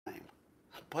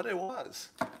but it was.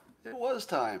 It was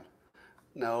time.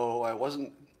 No, I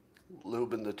wasn't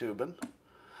lubing the tubing,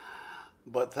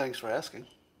 but thanks for asking.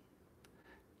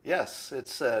 Yes,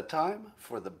 it's time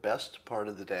for the best part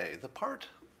of the day. The part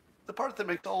that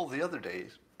makes all the other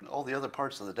days, all the other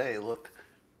parts of the day look,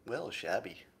 well,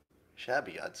 shabby.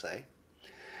 Shabby, I'd say.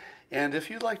 And if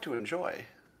you'd like to enjoy,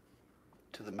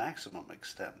 to the maximum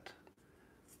extent,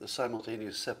 the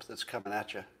simultaneous sip that's coming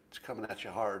at you, it's coming at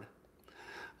you hard.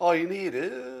 All you need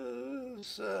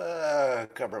is a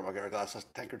cover, mug, or a glass, a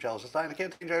tankard, chalice, a stein, a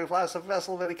canteen, jug, a flask, a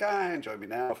vessel of any kind. Join me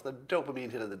now for the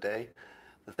dopamine hit of the day,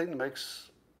 the thing that makes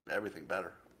everything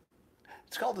better.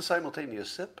 It's called the simultaneous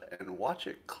sip, and watch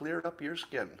it clear up your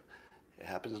skin. It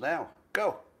happens now.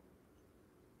 Go.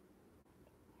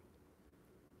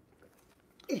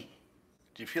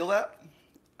 Do you feel that?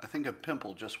 I think a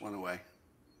pimple just went away.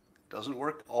 Doesn't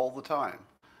work all the time,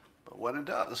 but when it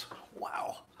does,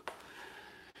 wow.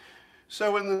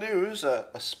 So in the news, a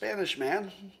Spanish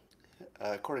man,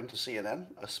 according to CNN,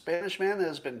 a Spanish man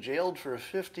has been jailed for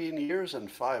 15 years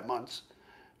and 5 months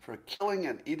for killing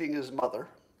and eating his mother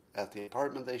at the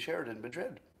apartment they shared in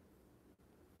Madrid.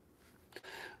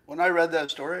 When I read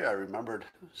that story, I remembered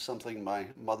something my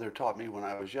mother taught me when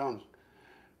I was young,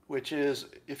 which is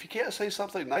if you can't say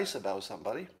something nice about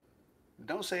somebody,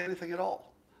 don't say anything at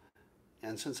all.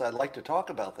 And since I'd like to talk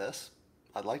about this,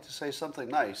 I'd like to say something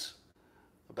nice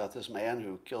about this man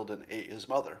who killed and ate his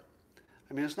mother.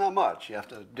 I mean, it's not much. You have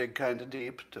to dig kind of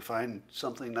deep to find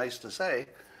something nice to say,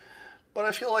 but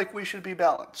I feel like we should be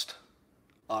balanced.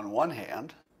 On one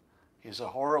hand, he's a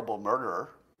horrible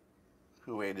murderer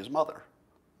who ate his mother.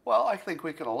 Well, I think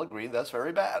we can all agree that's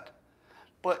very bad.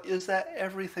 But is that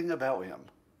everything about him?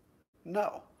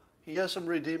 No. He has some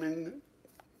redeeming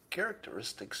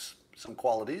characteristics, some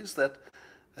qualities that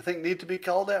I think need to be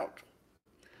called out.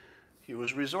 He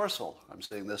was resourceful. I'm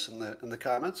saying this in the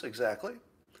comments, exactly.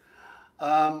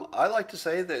 I like to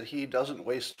say that he doesn't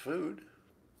waste food.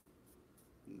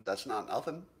 That's not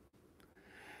nothing.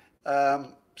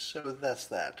 So that's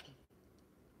that.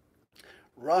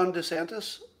 Ron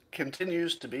DeSantis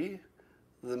continues to be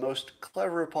the most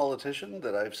clever politician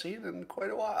that I've seen in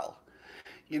quite a while.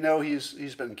 You know,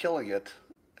 he's been killing it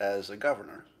as a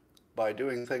governor by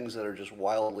doing things that are just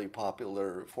wildly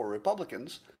popular for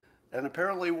Republicans and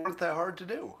apparently weren't that hard to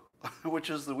do, which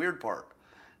is the weird part.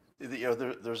 You know,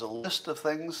 there's a list of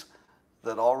things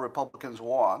that all Republicans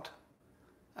want,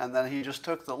 and then he just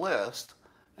took the list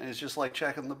and he's just like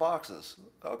checking the boxes.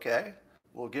 Okay,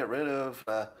 we'll get rid of,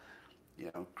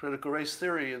 critical race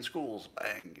theory in schools.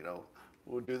 Bang,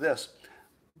 we'll do this.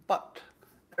 But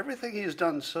everything he's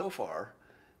done so far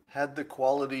had the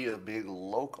quality of being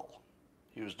local.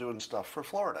 He was doing stuff for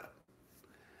Florida.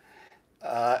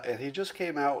 And he just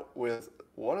came out with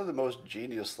one of the most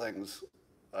genius things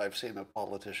I've seen a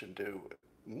politician do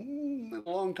in a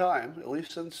long time, at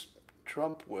least since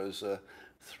Trump was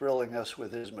thrilling us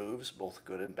with his moves, both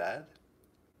good and bad.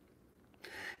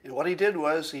 And what he did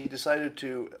was he decided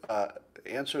to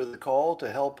answer the call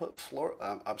to help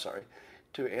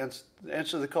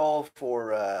answer the call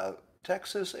for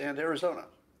Texas and Arizona,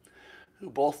 who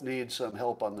both need some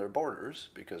help on their borders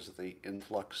because of the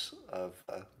influx of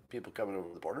people coming over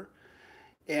the border.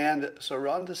 And so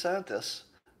Ron DeSantis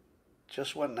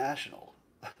just went national.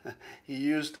 He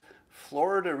used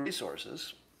Florida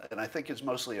resources, and I think it's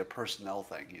mostly a personnel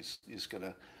thing. He's going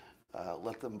to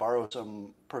let them borrow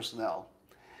some personnel.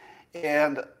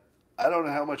 And I don't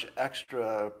know how much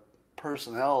extra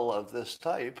personnel of this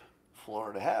type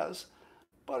Florida has,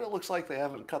 but it looks like they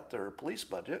haven't cut their police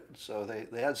budget, so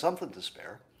they had something to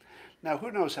spare. Now, who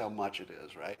knows how much it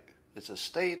is, right? It's a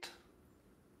state.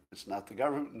 It's not the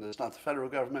government. It's not the federal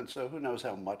government, so who knows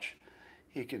how much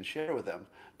he can share with them.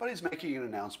 But he's making an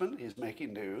announcement. He's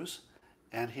making news,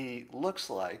 and he looks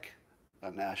like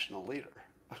a national leader.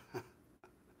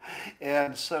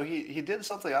 And so he did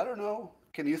something, I don't know.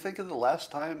 Can you think of the last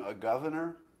time a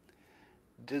governor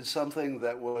did something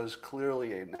that was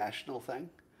clearly a national thing?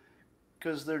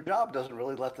 Because their job doesn't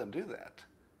really let them do that.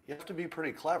 You have to be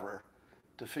pretty clever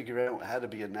to figure out how to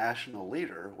be a national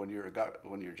leader when you're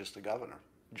just a governor.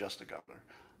 Just a governor.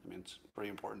 I mean, it's a pretty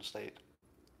important state.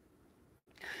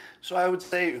 So I would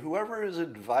say whoever is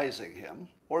advising him,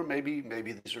 or maybe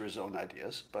these are his own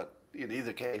ideas, but in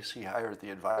either case, he hired the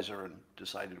advisor and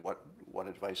decided what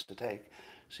advice to take.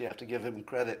 So you have to give him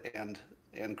credit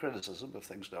and criticism if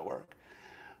things don't work.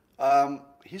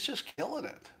 He's just killing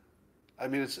it. I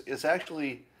mean,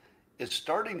 it's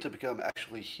starting to become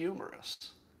actually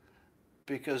humorous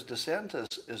because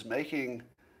DeSantis is making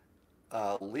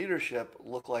leadership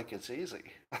look like it's easy,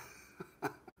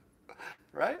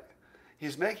 right?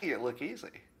 He's making it look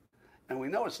easy. And we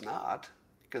know it's not,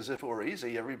 because if it were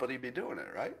easy, everybody'd be doing it,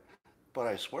 right? But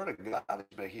I swear to God,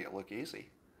 he's making it look easy.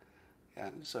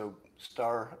 And so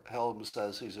Star Helm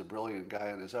says he's a brilliant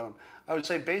guy on his own. I would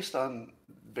say based on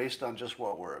just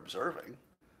what we're observing,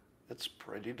 it's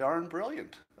pretty darn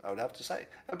brilliant, I would have to say.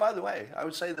 And by the way, I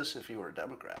would say this if you were a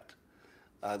Democrat.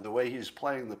 The way he's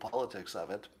playing the politics of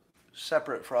it,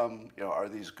 separate from, are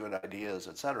these good ideas,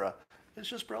 etc., it's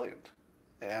just brilliant.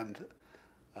 And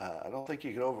I don't think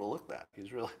you can overlook that.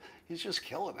 He's just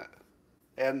killing it.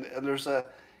 And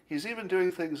he's even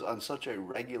doing things on such a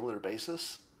regular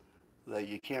basis that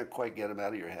you can't quite get him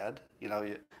out of your head.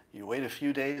 You wait a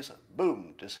few days,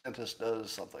 boom, DeSantis does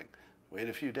something. Wait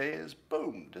a few days,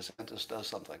 boom, DeSantis does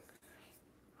something.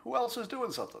 Who else is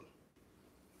doing something?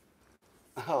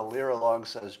 Oh, Lyra Long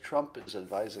says Trump is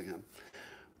advising him.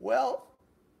 Well,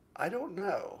 I don't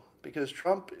know, because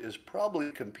Trump is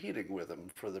probably competing with him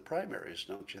for the primaries,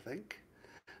 don't you think?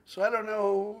 So I don't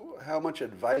know how much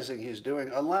advising he's doing,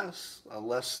 unless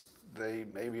they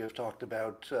maybe have talked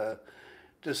about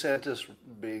DeSantis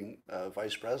being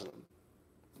vice president.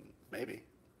 Maybe.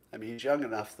 I mean, he's young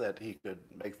enough that he could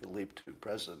make the leap to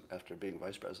president after being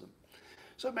vice president.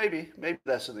 So maybe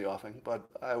that's in the offing, but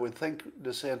I would think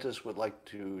DeSantis would like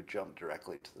to jump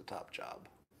directly to the top job.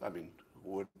 I mean,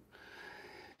 would.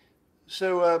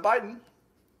 So Biden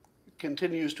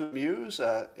continues to amuse,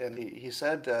 and he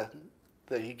said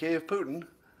that he gave Putin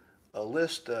a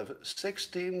list of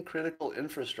 16 critical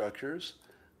infrastructures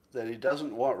that he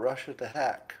doesn't want Russia to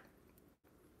hack.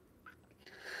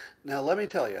 Now, let me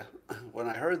tell you, when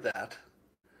I heard that,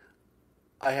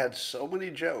 I had so many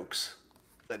jokes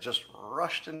that just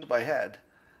rushed into my head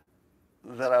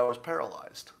that I was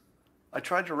paralyzed. I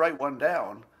tried to write one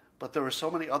down, but there were so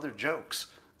many other jokes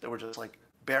that were just like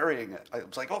burying it. I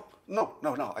was like, oh, no,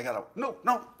 I gotta, no,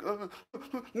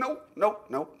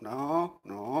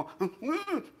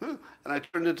 and I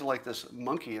turned into like this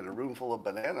monkey in a room full of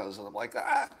bananas, and I'm like,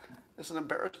 it's an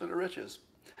embarrassment of riches.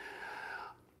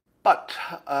 But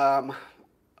I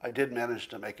did manage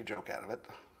to make a joke out of it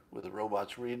with the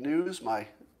Robots Read News, my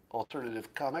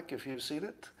alternative comic, if you've seen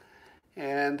it.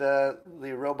 And the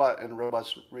robot in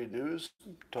Robots Read News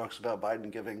talks about Biden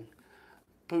giving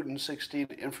Putin 16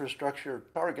 infrastructure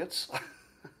targets.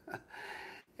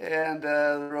 And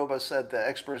the robot said the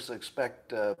experts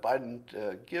expect Biden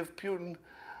to give Putin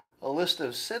a list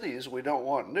of cities we don't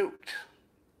want nuked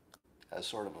as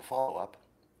sort of a follow-up.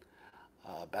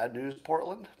 Bad news,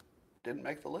 Portland didn't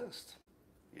make the list.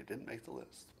 You didn't make the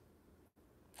list.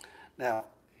 Now,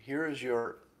 here is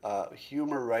your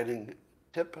humor writing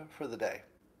tip for the day.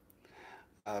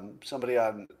 Somebody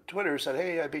on Twitter said,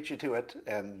 hey, I beat you to it,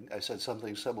 and I said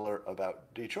something similar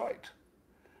about Detroit.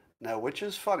 Now, which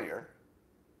is funnier?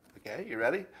 Okay, you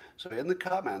ready? So in the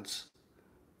comments,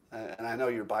 and I know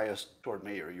you're biased toward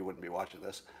me or you wouldn't be watching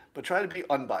this, but try to be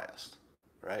unbiased,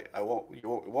 right? It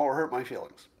won't hurt my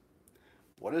feelings.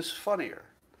 What is funnier,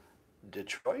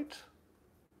 Detroit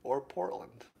or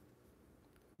Portland?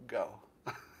 Go.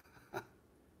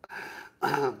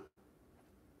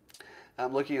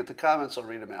 I'm looking at the comments, I'll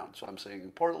read them out. So I'm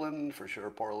saying Portland, for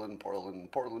sure, Portland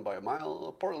by a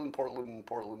mile, Portland,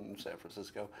 San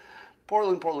Francisco,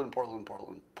 Portland.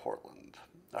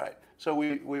 All right, so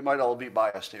we might all be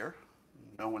biased here.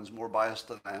 No one's more biased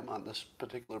than I am on this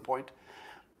particular point.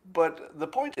 But the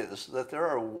point is that there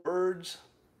are words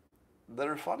that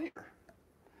are funnier.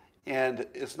 And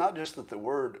it's not just that the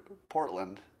word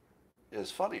Portland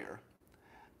is funnier,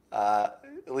 at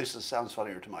least it sounds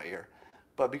funnier to my ear,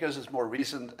 but because it's more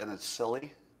recent and it's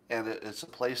silly, and it's a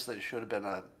place that should have been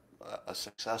a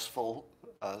successful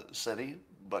city,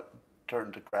 but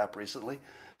turned to crap recently.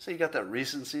 So you got that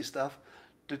recency stuff.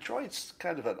 Detroit's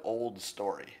kind of an old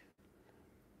story.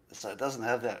 So it doesn't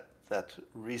have that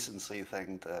recency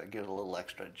thing to give it a little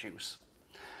extra juice.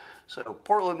 So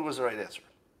Portland was the right answer.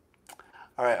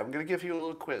 All right, I'm going to give you a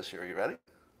little quiz here. You ready?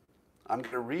 I'm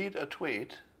going to read a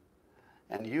tweet,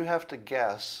 and you have to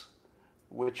guess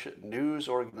which news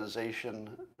organization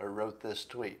wrote this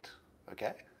tweet.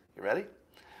 Okay? You ready?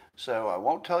 So I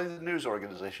won't tell you the news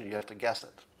organization. You have to guess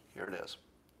it. Here it is.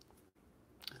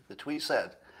 The tweet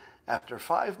said, after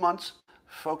 5 months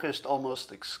focused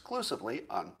almost exclusively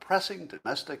on pressing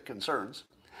domestic concerns,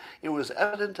 it was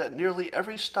evident at nearly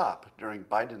every stop during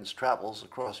Biden's travels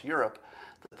across Europe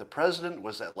that the president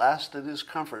was at last in his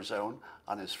comfort zone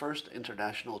on his first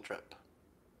international trip.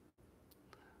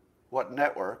 What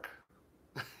network?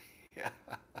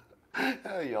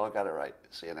 Yeah. You all got it right.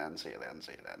 CNN.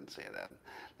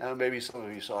 Now, maybe some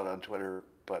of you saw it on Twitter,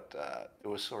 but it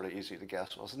was sort of easy to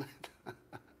guess, wasn't it?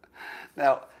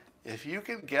 Now, if you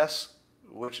can guess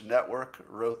which network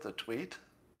wrote the tweet,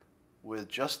 with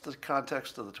just the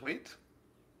context of the tweet,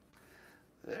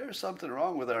 there's something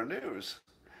wrong with our news.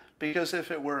 Because if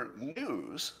it weren't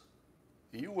news,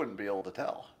 you wouldn't be able to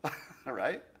tell,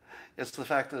 right? It's the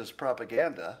fact that it's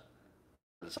propaganda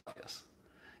that's obvious.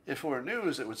 If it were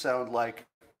news, it would sound like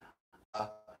uh,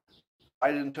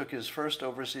 Biden took his first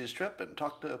overseas trip and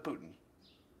talked to Putin.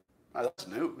 Now, that's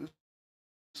news.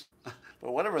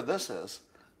 But whatever this is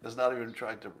not even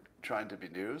trying to be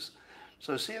news.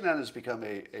 So CNN has become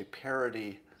a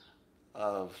parody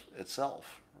of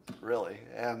itself, really,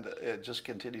 and it just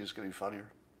continues getting funnier.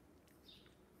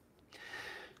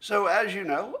 So, as you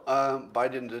know,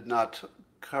 Biden did not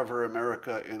cover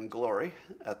America in glory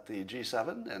at the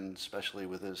G7, and especially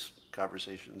with his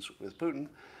conversations with Putin.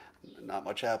 Not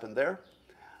much happened there.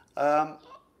 Um,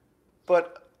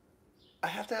 but I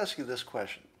have to ask you this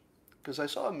question, because I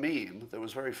saw a meme that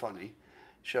was very funny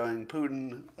showing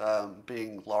Putin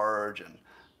being large and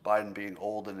Biden being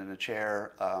old and in a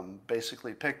chair,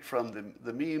 basically picked from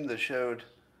the meme that showed,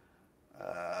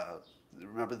 uh,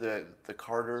 remember the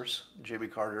Carters, Jimmy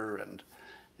Carter and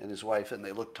his wife, and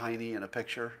they looked tiny in a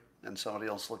picture, and somebody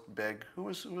else looked big. Who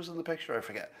was in the picture? I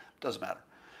forget. Doesn't matter.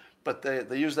 But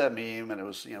they used that meme, and it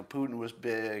was, Putin was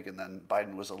big, and then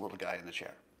Biden was a little guy in the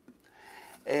chair.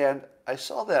 And I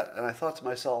saw that, and I thought to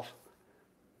myself,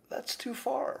 that's too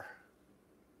far,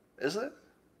 isn't it?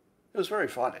 It was very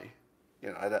funny.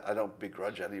 I don't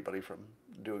begrudge anybody from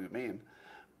doing a meme,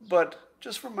 but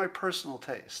just from my personal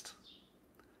taste,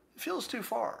 it feels too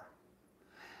far.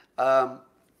 Um,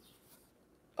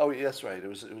 oh, that's right. It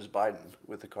was Biden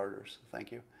with the Carters.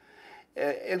 Thank you.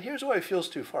 And here's why it feels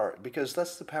too far, because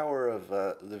that's the power of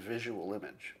the visual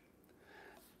image.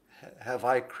 Have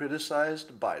I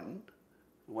criticized Biden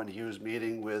when he was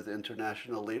meeting with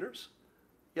international leaders?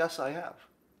 Yes, I have.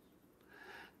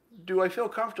 Do I feel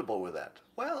comfortable with that?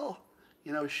 Well,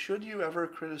 should you ever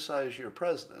criticize your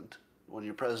president when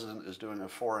your president is doing a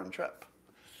foreign trip?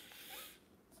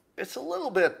 It's a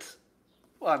little bit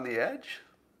on the edge,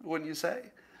 wouldn't you say?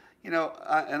 And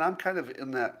I'm kind of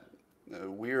in that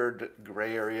weird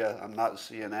gray area. I'm not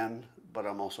CNN, but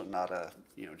I'm also not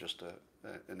just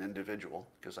an individual,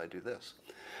 because I do this.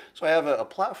 So I have a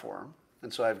platform,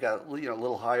 and so I've got a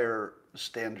little higher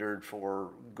standard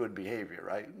for good behavior,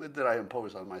 right, that I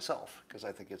impose on myself because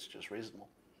I think it's just reasonable.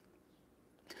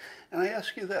 And I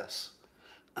ask you this: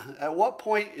 at what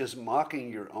point is mocking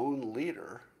your own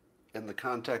leader in the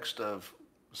context of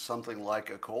something like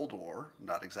a Cold War,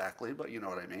 not exactly, but you know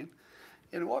what I mean,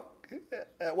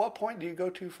 at what point do you go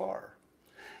too far?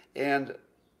 And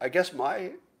I guess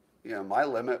my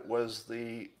limit was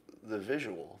the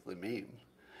visual, the meme,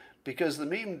 because the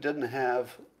meme didn't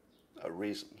have a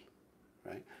reason,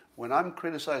 right? When I'm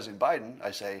criticizing Biden,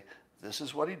 I say, this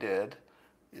is what he did,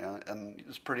 and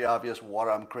it's pretty obvious what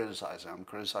I'm criticizing. I'm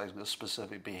criticizing this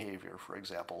specific behavior, for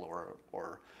example,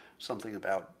 or something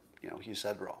about, he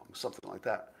said wrong, something like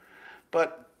that.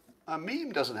 But a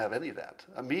meme doesn't have any of that.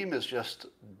 A meme is just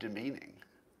demeaning.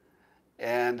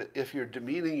 And if you're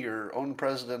demeaning your own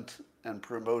president and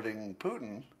promoting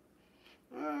Putin,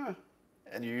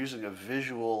 and you're using a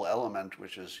visual element,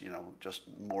 which is, just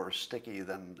more sticky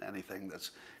than anything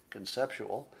that's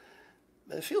conceptual,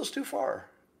 it feels too far.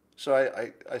 So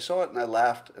I saw it and I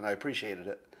laughed and I appreciated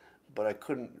it, but I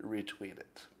couldn't retweet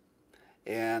it.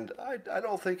 And I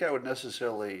don't think I would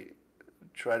necessarily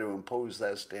try to impose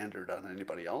that standard on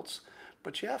anybody else,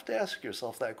 but you have to ask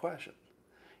yourself that question.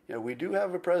 We do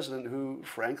have a president who,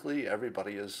 frankly,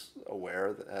 everybody is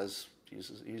aware that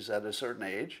he's at a certain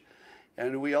age,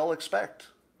 and we all expect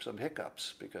some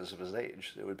hiccups because of his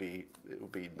age. It would be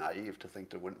naive to think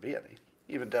there wouldn't be any.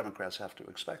 Even Democrats have to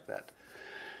expect that.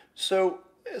 So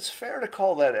it's fair to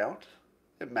call that out.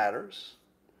 It matters,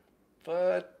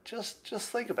 but just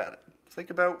think about it. Think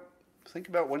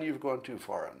about when you've gone too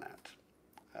far on that.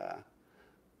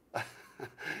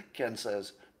 Ken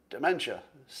says, dementia.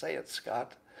 Say it,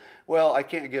 Scott. Well, I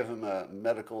can't give him a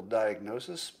medical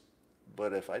diagnosis,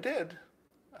 but if I did,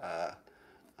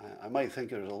 I might think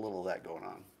there's a little of that going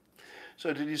on.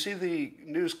 So did you see the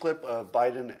news clip of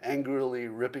Biden angrily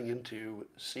ripping into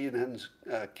CNN's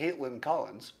Caitlin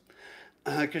Collins?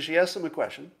 Because she asked him a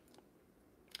question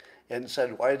and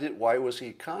said, why was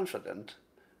he confident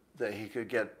that he could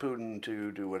get Putin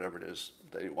to do whatever it is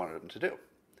that he wanted him to do?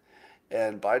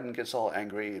 And Biden gets all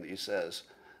angry and he says,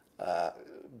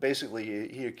 basically,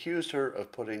 he accused her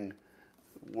of putting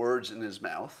words in his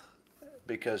mouth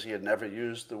because he had never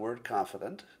used the word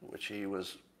confident, which he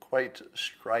was quite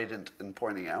strident in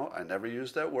pointing out. I never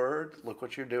used that word. Look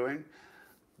what you're doing,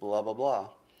 blah, blah, blah.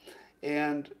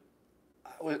 And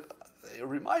it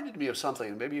reminded me of something,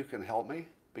 and maybe you can help me,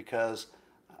 because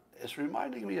it's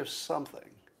reminding me of something.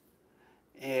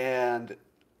 And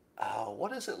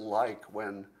what is it like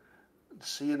when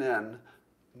CNN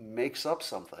makes up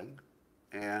something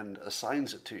and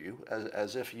assigns it to you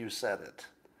as if you said it?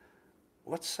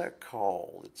 What's that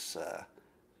called? It's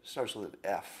starts with an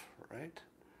F, right?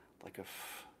 Like a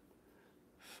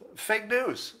fake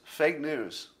news. Fake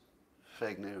news.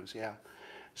 Fake news. Yeah.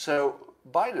 So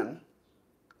Biden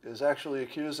is actually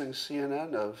accusing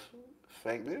CNN of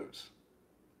fake news,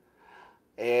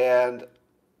 and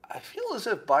I feel as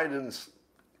if Biden's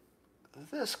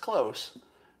this close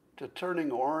to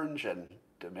turning orange and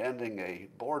demanding a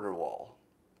border wall.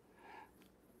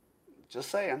 Just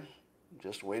saying.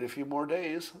 Just wait a few more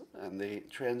days, and the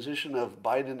transition of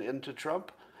Biden into Trump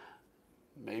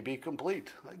may be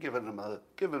complete. I give him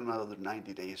another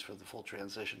 90 days for the full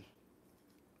transition.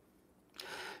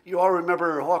 You all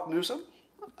remember Hawk Newsom,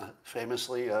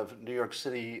 famously of New York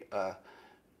City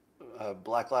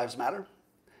Black Lives Matter,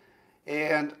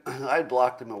 and I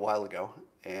blocked him a while ago,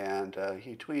 and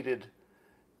he tweeted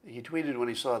when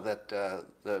he saw that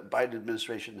the Biden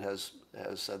administration has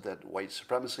said that white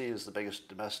supremacy is the biggest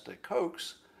domestic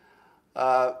hoax.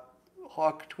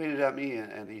 Hawk tweeted at me,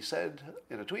 and he said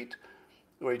in a tweet,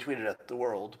 or he tweeted at the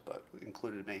world, but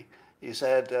included me. He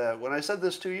said, when I said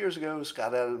this 2 years ago,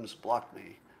 Scott Adams blocked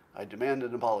me. I demand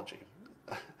an apology.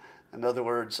 In other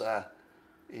words,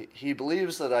 he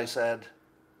believes that I said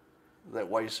that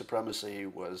white supremacy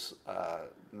was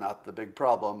not the big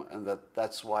problem, and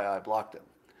that's why I blocked him.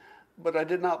 But I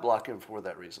did not block him for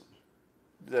that reason.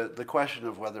 The question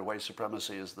of whether white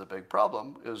supremacy is the big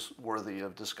problem is worthy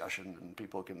of discussion, and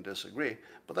people can disagree,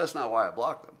 but that's not why I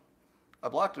blocked him. I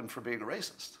blocked him for being a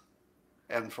racist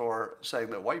and for saying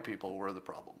that white people were the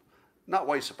problem, not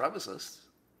white supremacists.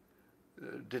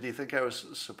 Did he think I was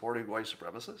supporting white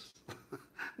supremacists?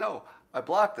 No, I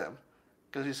blocked him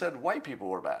because he said white people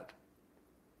were bad,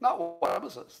 not white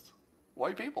supremacists,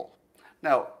 white people.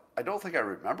 Now, I don't think I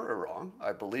remember it wrong.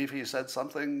 I believe he said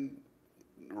something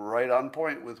right on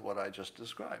point with what I just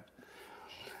described.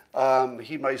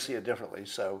 He might see it differently,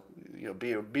 so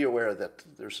be aware that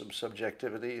there's some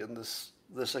subjectivity in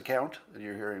this account, and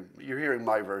you're hearing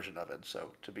my version of it.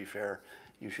 So to be fair,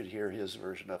 you should hear his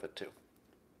version of it too.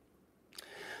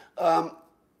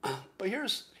 But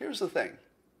here's the thing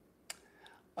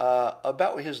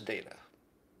about his data.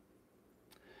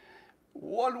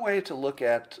 One way to look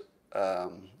at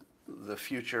the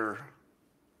future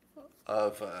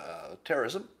of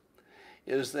terrorism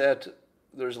is that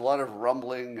there's a lot of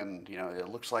rumbling, and it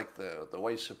looks like the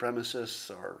white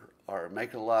supremacists are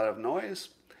making a lot of noise,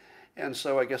 and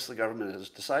so I guess the government has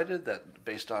decided that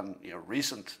based on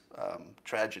recent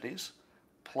tragedies,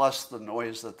 plus the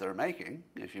noise that they're making,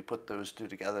 if you put those two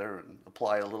together and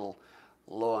apply a little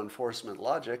law enforcement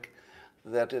logic,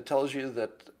 that it tells you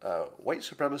that white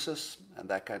supremacists and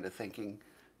that kind of thinking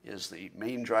is the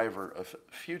main driver of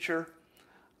future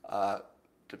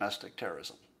domestic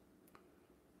terrorism.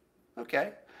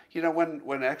 Okay,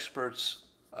 when experts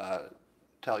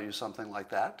tell you something like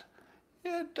that,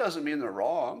 it doesn't mean they're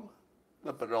wrong,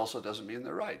 but it also doesn't mean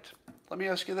they're right. Let me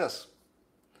ask you this.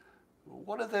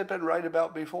 What have they been right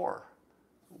about before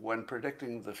when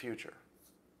predicting the future?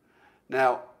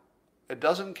 Now, it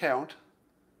doesn't count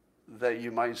that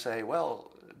you might say,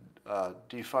 well,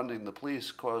 defunding the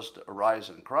police caused a rise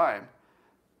in crime,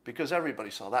 because everybody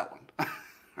saw that one,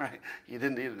 right? You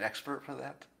didn't need an expert for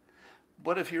that.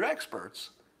 But if your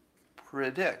experts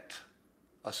predict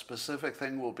a specific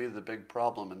thing will be the big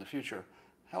problem in the future,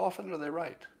 how often are they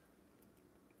right?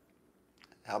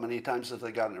 How many times have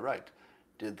they gotten it right?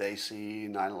 Did they see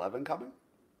 9/11 coming?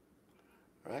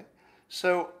 Right?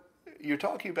 So you're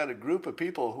talking about a group of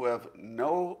people who have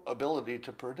no ability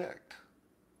to predict.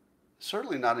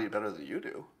 Certainly not any better than you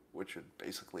do, which would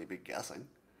basically be guessing.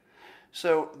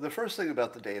 So the first thing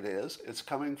about the data is it's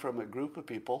coming from a group of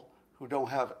people who don't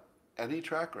have any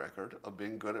track record of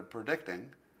being good at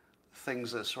predicting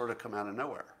things that sort of come out of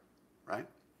nowhere, right?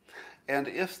 And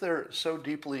if they're so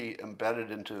deeply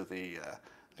embedded into the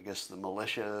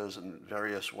militias and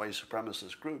various white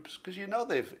supremacist groups, because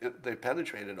they've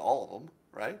penetrated all of them,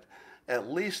 right? At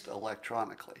least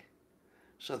electronically.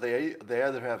 So they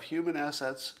either have human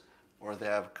assets or they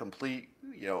have complete,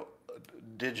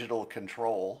 digital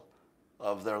control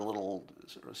of their little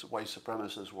white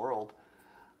supremacist world.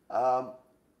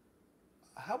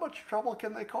 How much trouble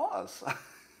can they cause?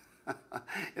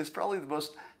 It's probably the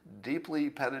most deeply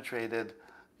penetrated,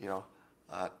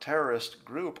 terrorist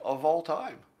group of all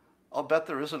time. I'll bet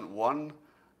there isn't one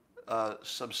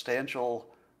substantial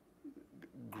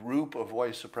group of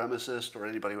white supremacists or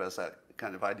anybody who has that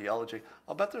kind of ideology.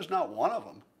 I'll bet there's not one of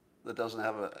them that doesn't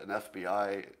have an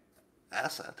FBI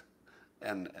asset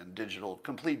and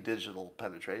complete digital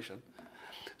penetration.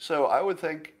 So I would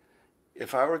think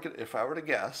if I were to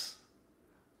guess,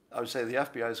 I would say the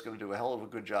FBI is going to do a hell of a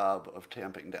good job of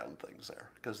tamping down things there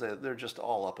because they're just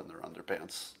all up in their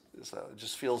underpants. So it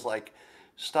just feels like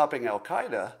stopping Al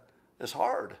Qaeda is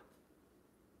hard.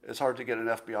 It's hard to get an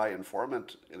FBI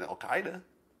informant in Al Qaeda,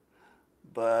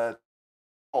 but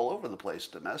all over the place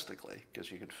domestically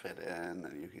because you can fit in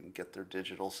and you can get their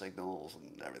digital signals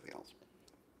and everything else.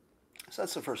 So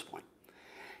that's the first point.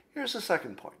 Here's the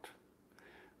second point.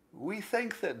 We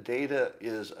think that data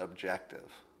is objective,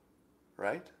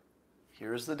 right?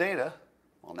 Here's the data.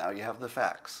 Well, now you have the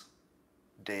facts.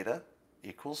 Data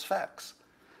equals facts.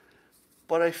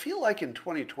 But I feel like in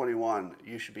 2021,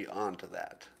 you should be on to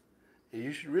that. And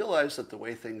you should realize that the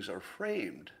way things are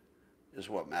framed is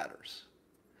what matters.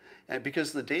 And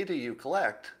because the data you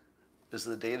collect is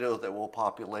the data that will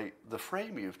populate the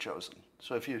frame you've chosen.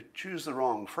 So if you choose the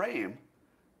wrong frame,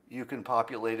 you can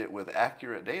populate it with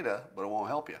accurate data, but it won't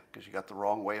help you because you got the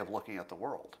wrong way of looking at the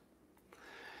world.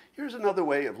 Here's another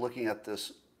way of looking at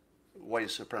this white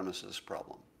supremacist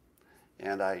problem.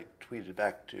 And I tweeted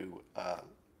back to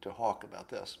Hawk about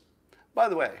this. By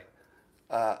the way,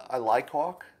 I like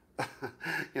Hawk.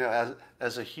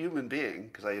 As a human being,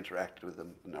 because I interacted with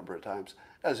him a number of times,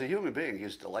 as a human being,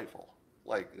 he's delightful.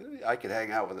 Like, I could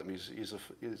hang out with him.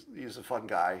 He's a fun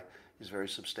guy. He's very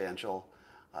substantial.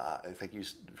 I think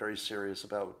he's very serious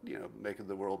about making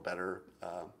the world better,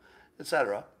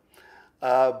 etc.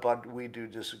 But we do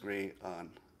disagree on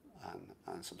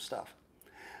some stuff.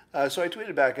 So I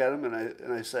tweeted back at him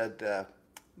and I said,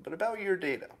 but about your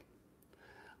data.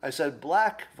 I said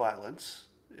black violence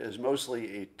is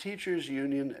mostly a teachers'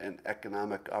 union and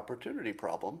economic opportunity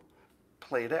problem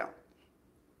played out.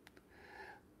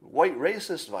 White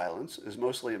racist violence is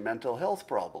mostly a mental health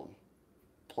problem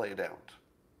played out.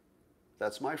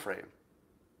 That's my frame.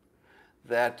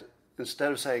 That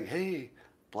instead of saying, hey,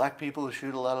 black people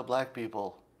shoot a lot of black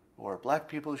people, or black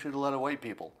people shoot a lot of white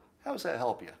people, how does that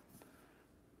help you?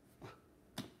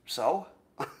 So,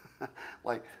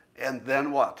 and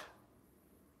then what?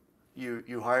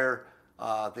 You hire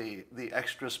the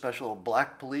extra special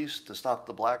black police to stop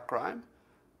the black crime?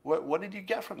 What did you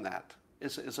get from that?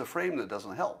 It's a frame that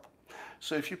doesn't help.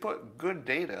 So if you put good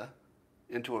data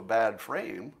into a bad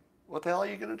frame, what the hell are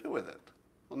you going to do with it?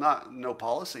 Well, no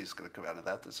policy is going to come out of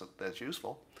that that's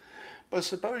useful. But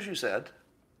suppose you said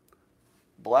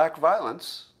black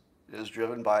violence is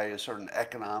driven by a certain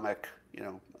economic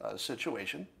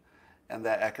situation, and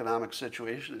that economic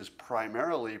situation is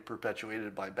primarily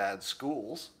perpetuated by bad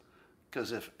schools,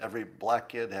 because if every black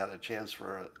kid had a chance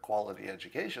for a quality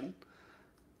education,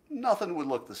 nothing would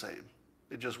look the same.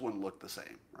 It just wouldn't look the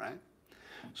same, right?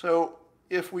 So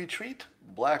if we treat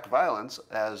black violence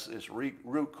as its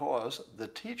root cause, the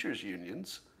teachers'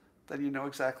 unions, then you know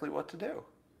exactly what to do.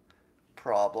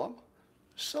 Problem,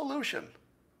 solution.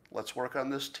 Let's work on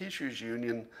this teachers'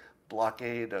 union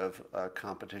blockade of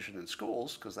competition in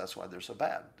schools, because that's why they're so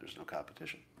bad. There's no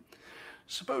competition.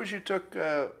 Suppose you took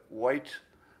white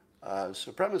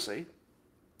supremacy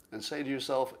and say to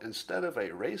yourself, instead of a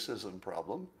racism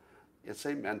problem, it's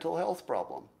a mental health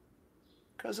problem,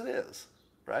 because it is,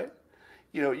 right?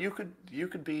 You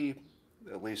could be,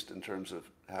 at least in terms of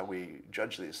how we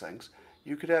judge these things,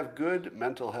 you could have good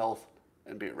mental health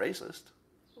and be racist.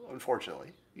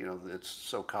 Unfortunately, it's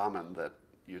so common that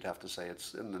you'd have to say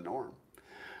it's in the norm.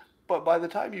 But by the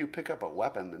time you pick up a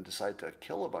weapon and decide to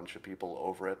kill a bunch of people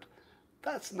over it,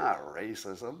 that's not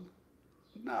racism.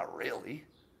 Not really.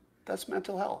 That's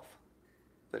mental health.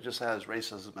 That just has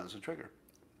racism as a trigger.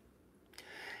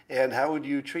 And how would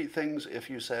you treat things if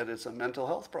you said it's a mental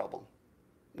health problem?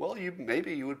 Well,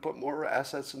 maybe you would put more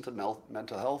assets into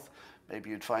mental health. Maybe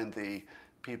you'd find the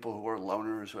people who are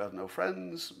loners who have no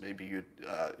friends. Maybe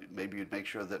you'd make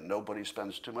sure that nobody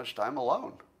spends too much time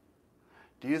alone.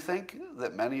 Do you think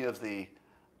that many of the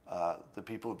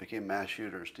people who became mass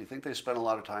shooters, do you think they spent a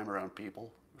lot of time around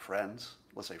people, friends?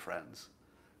 Let's say friends.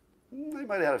 They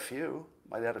might have had a few,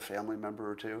 might have had a family member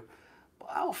or two, but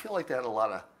I don't feel like they had a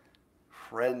lot of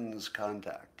friends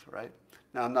contact, right?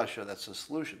 Now, I'm not sure that's the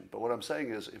solution, but what I'm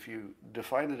saying is if you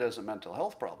define it as a mental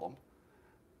health problem,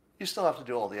 you still have to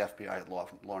do all the FBI and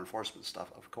law enforcement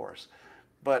stuff, of course,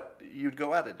 but you'd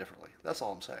go at it differently. That's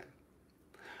all I'm saying.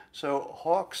 So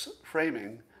Hawk's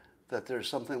framing that there's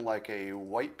something like a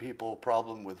white people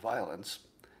problem with violence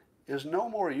is no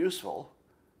more useful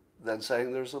than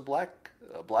saying there's a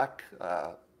black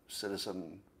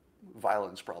citizen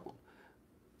violence problem.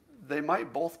 They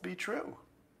might both be true,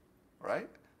 right?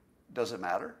 Does it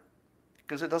matter?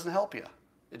 Because it doesn't help you.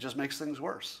 It just makes things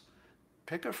worse.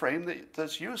 Pick a frame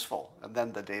that's useful, and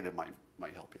then the data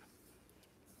might help you.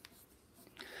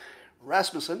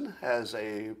 Rasmussen has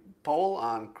a poll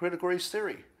on critical race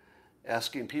theory,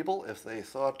 asking people if they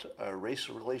thought race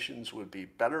relations would be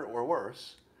better or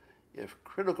worse if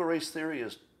critical race theory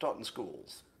is taught in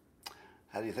schools.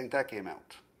 How do you think that came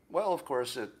out? Well, of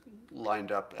course, it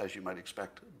lined up, as you might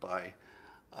expect, by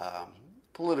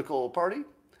political party,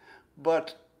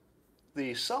 but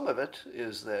the sum of it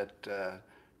is that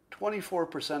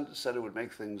 24% said it would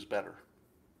make things better.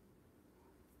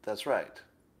 That's right.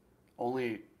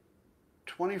 Only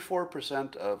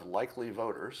 24% of likely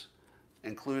voters,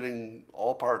 including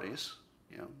all parties,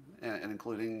 and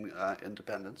including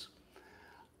independents,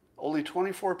 only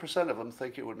 24% of them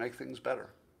think it would make things better.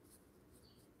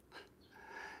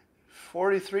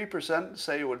 43%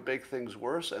 say it would make things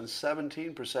worse, and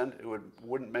 17% it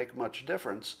wouldn't make much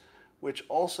difference, which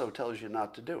also tells you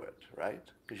not to do it, right?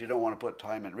 Because you don't want to put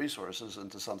time and resources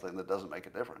into something that doesn't make a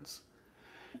difference.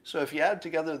 So if you add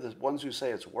together the ones who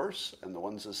say it's worse and the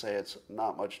ones that say it's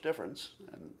not much difference,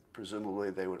 and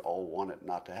presumably they would all want it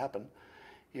not to happen,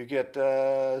 you get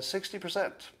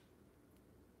 60%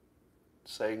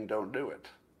 saying don't do it.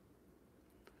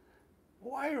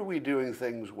 Why are we doing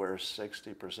things where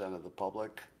 60% of the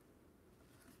public,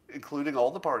 including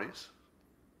all the parties,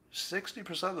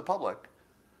 60% of the public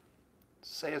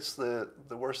say it's the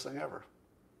worst thing ever?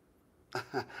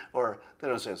 Or they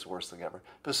don't say it's the worst thing ever,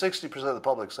 but 60% of the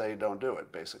public say don't do it,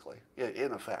 basically.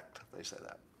 In effect, they say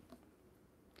that.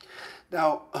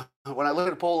 Now, when I look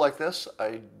at a poll like this,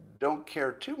 I don't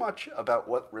care too much about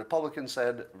what Republicans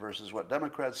said versus what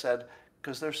Democrats said,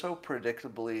 because they're so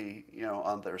predictably,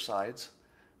 on their sides,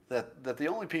 that the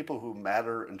only people who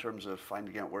matter in terms of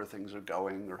finding out where things are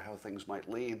going or how things might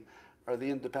lean are the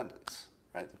independents,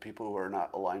 right? The people who are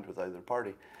not aligned with either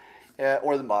party,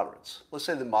 or the moderates. Let's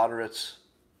say the moderates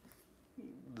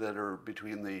that are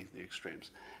between the extremes.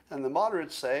 And the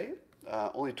moderates say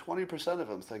only 20% of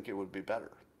them think it would be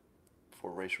better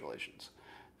for race relations.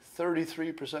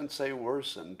 33% say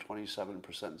worse, and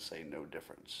 27% say no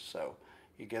difference. So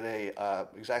you get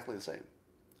exactly the same.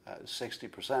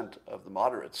 60% of the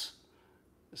moderates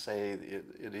say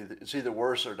it's either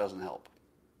worse or doesn't help,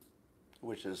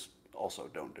 which is also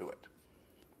don't do it.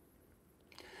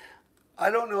 I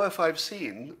don't know if I've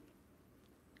seen,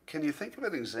 can you think of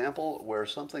an example where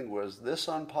something was this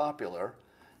unpopular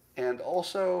and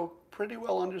also pretty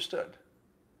well understood?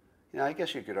 I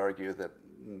guess you could argue that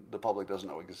the public doesn't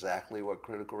know exactly what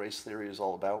critical race theory is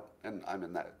all about, and I'm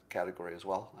in that category as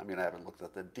well. I haven't looked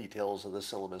at the details of the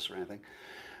syllabus or anything,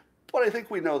 but I think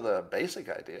we know the basic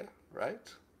idea,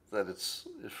 right? That it's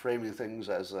framing things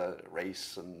as a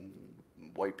race and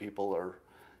white people are,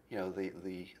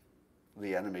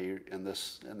 the enemy in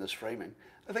this framing.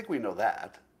 I think we know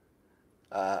that.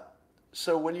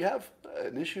 So when you have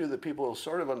an issue that people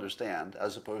sort of understand,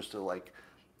 as opposed to like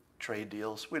trade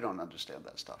deals, we don't understand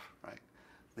that stuff, right?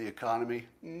 The economy,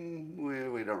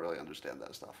 we don't really understand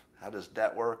that stuff. How does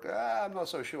debt work? I'm not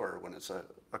so sure when it's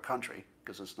a country,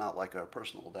 because it's not like a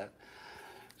personal debt.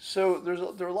 So there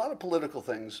are a lot of political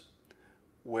things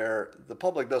where the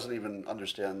public doesn't even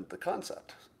understand the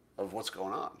concept of what's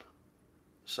going on.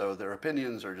 So their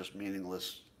opinions are just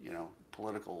meaningless,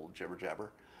 political jibber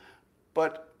jabber.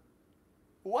 But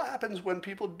what happens when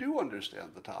people do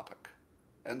understand the topic?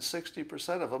 And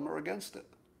 60% of them are against it.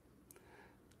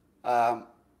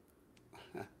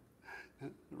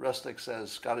 Rustic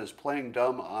says, Scott is playing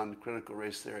dumb on critical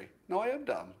race theory. No, I am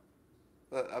dumb.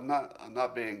 I'm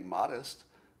not being modest.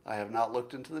 I have not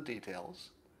looked into the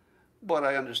details, but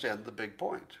I understand the big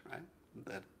point, right?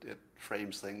 That it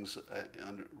frames things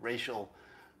on racial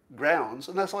grounds,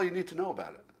 and that's all you need to know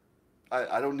about it.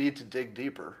 I don't need to dig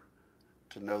deeper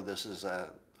to know this is a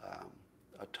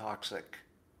toxic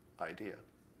idea.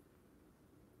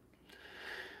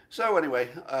 So anyway,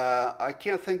 I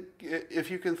can't think,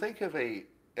 if you can think of any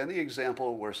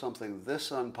example where something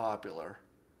this unpopular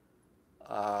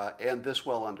and this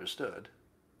well understood.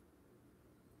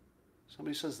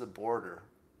 Somebody says the border.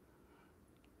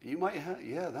 You might have,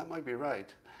 yeah, that might be right.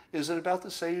 Is it about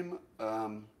the same,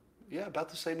 about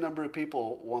the same number of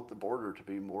people want the border to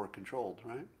be more controlled,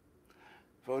 right?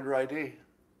 Voter ID.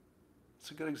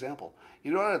 It's a good example.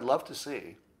 You know what I'd love to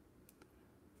see?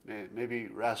 Maybe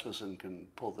Rasmussen can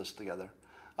pull this together.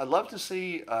 I'd love to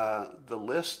see the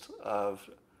list of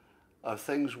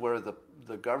things where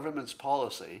the government's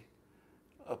policy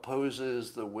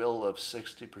opposes the will of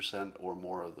 60% or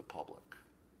more of the public.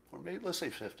 Or maybe let's say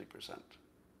 50%.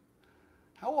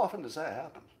 How often does that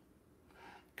happen?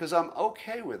 Because I'm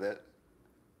okay with it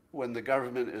when the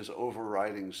government is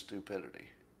overriding stupidity.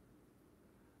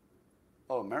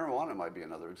 Oh, marijuana might be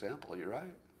another example. You're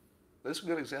right. There's some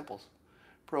good examples.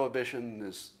 Prohibition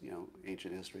is,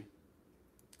 ancient history.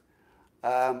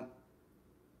 Um,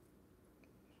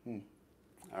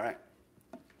 all right.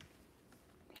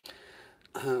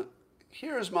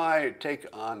 Here's my take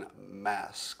on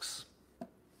masks.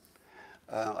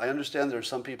 I understand there are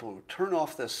some people who turn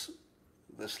off this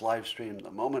live stream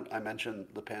the moment I mention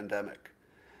the pandemic.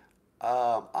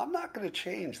 I'm not going to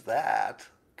change that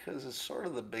because it's sort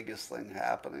of the biggest thing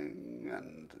happening,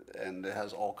 and it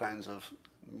has all kinds of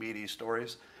meaty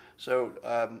stories. So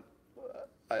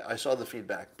I saw the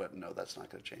feedback, but no, that's not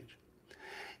going to change.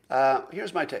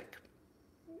 Here's my take.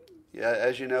 Yeah,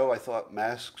 as you know, I thought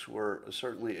masks were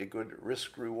certainly a good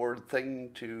risk-reward thing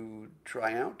to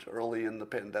try out early in the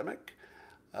pandemic.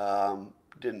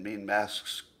 Didn't mean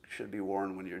masks should be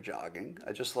worn when you're jogging.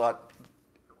 I just thought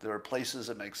there are places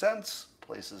that make sense,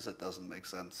 places that doesn't make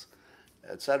sense,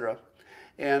 etc.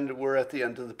 And we're at the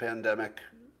end of the pandemic.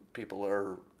 People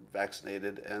are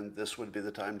vaccinated, and this would be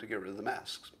the time to get rid of the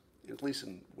masks, at least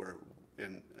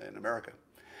in America.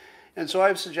 And so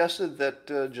I've suggested that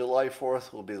July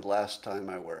 4th will be the last time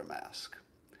I wear a mask.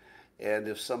 And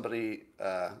if somebody,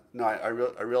 I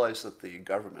realize that the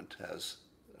government has,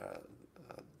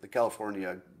 the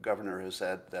California governor has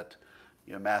said that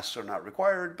masks are not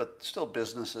required, but still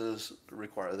businesses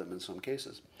require them in some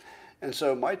cases. And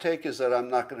so my take is that I'm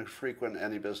not going to frequent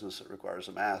any business that requires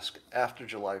a mask after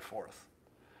July 4th.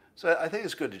 So I think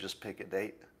it's good to just pick a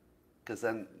date, because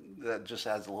then that just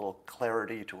adds a little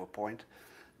clarity to a point.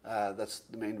 That's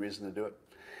the main reason to do it.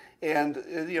 And,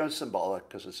 it's symbolic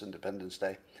because it's Independence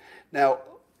Day. Now,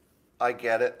 I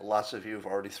get it. Lots of you have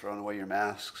already thrown away your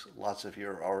masks. Lots of you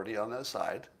are already on that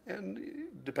side. And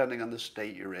depending on the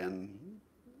state you're in,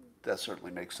 that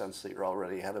certainly makes sense that you're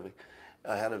already ahead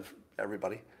of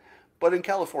everybody. But in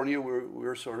California,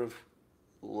 we're sort of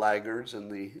laggards in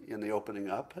the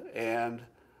opening up. And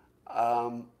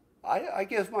I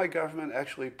give my government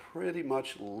actually pretty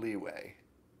much leeway.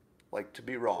 Like, to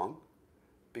be wrong,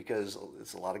 because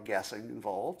it's a lot of guessing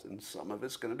involved, and some of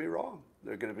it's going to be wrong.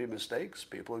 There are going to be mistakes.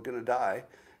 People are going to die.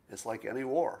 It's like any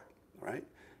war, right?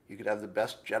 You could have the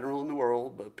best general in the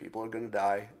world, but people are going to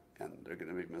die, and there are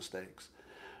going to be mistakes.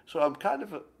 So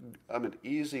I'm an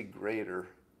easy grader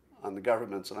on the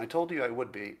governments, and I told you I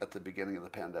would be at the beginning of the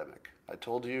pandemic. I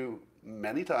told you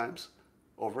many times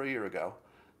over a year ago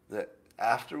that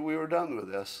after we were done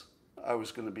with this, I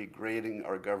was going to be grading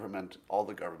our government, all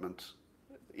the governments,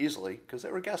 easily, because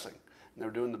they were guessing. And they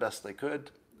were doing the best they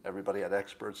could. Everybody had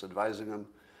experts advising them.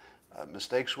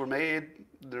 Mistakes were made.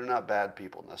 They're not bad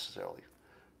people necessarily.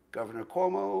 Governor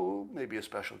Cuomo may be a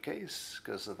special case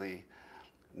because of the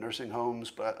nursing homes,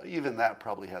 but even that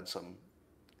probably had some,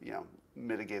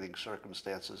 mitigating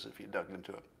circumstances if you dug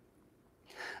into it.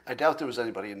 I doubt there was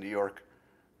anybody in New York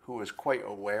who was quite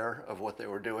aware of what they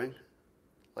were doing.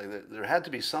 Like, there had to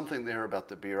be something there about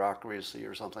the bureaucracy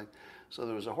or something. So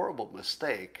there was a horrible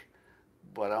mistake,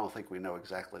 but I don't think we know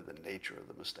exactly the nature of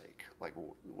the mistake. Like,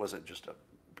 was it just a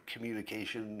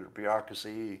communication or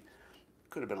bureaucracy?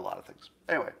 Could have been a lot of things.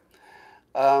 Anyway,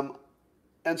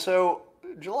 and so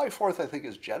July 4th, I think,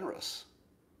 is generous.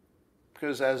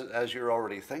 Because as you're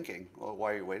already thinking, well,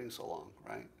 why are you waiting so long,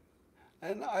 right?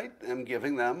 And I am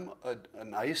giving them a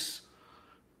nice,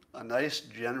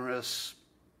 generous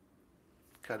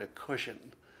kind of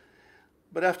cushion.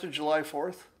 But after July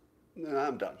 4th,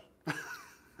 I'm done.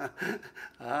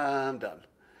 I'm done.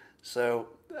 So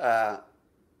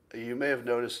you may have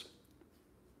noticed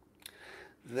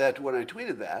that when I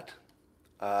tweeted that,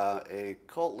 a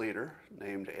cult leader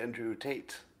named Andrew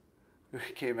Tate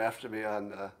came after me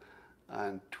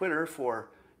on Twitter for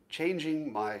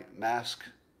changing my mask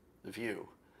view.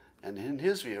 And in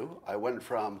his view, I went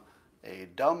from a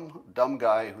dumb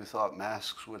guy who thought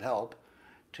masks would help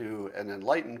to an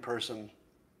enlightened person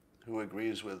who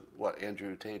agrees with what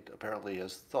Andrew Tate apparently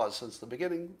has thought since the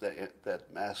beginning,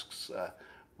 that masks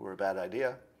were a bad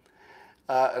idea.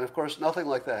 And of course, nothing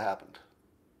like that happened,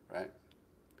 right?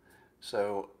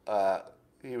 So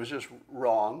he was just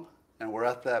wrong, and we're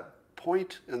at that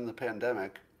point in the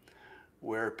pandemic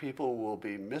where people will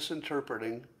be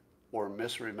misinterpreting or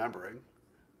misremembering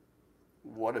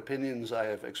what opinions I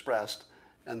have expressed,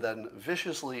 and then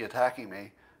viciously attacking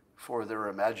me for their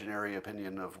imaginary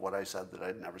opinion of what I said that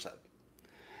I'd never said.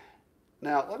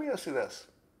 Now, let me ask you this.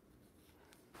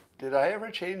 Did I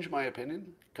ever change my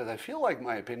opinion? Because I feel like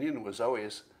my opinion was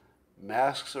always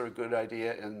masks are a good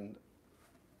idea in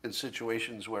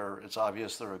situations where it's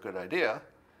obvious they're a good idea,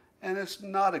 and it's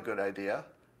not a good idea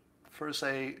for,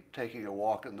 say, taking a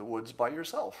walk in the woods by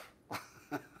yourself.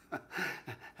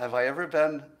 Have I ever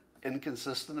been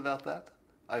inconsistent about that?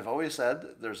 I've always said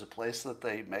that there's a place that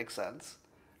they make sense,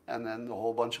 and then a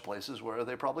whole bunch of places where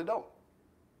they probably don't.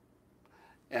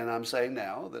 And I'm saying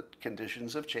now that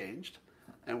conditions have changed,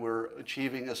 and we're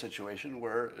achieving a situation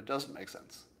where it doesn't make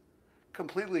sense.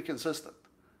 Completely consistent.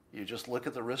 You just look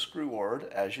at the risk reward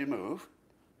as you move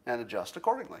and adjust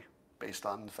accordingly based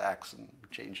on facts and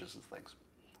changes and things.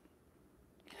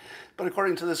 But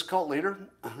according to this cult leader,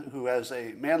 who has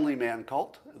a manly man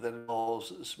cult that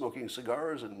involves smoking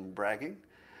cigars and bragging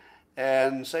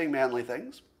and saying manly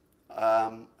things,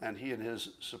 and he and his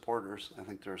supporters, I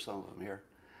think there are some of them here,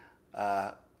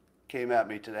 came at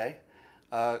me today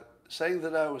saying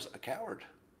that I was a coward,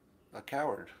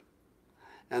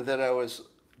 and that I was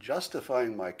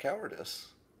justifying my cowardice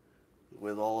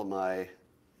with all of my,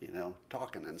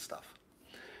 talking and stuff.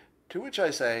 To which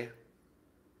I say,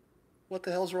 what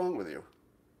the hell's wrong with you?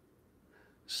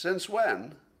 Since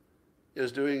when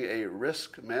is doing a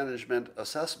risk management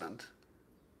assessment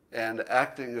and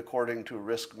acting according to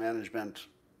risk management,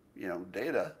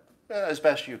 data, as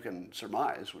best you can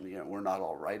surmise when, we're not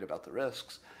all right about the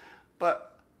risks.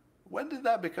 But when did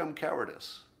that become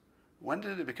cowardice? When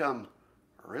did it become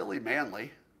really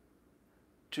manly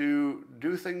to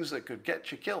do things that could get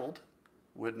you killed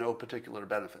with no particular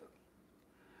benefit?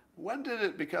 When did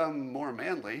it become more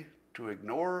manly to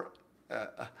ignore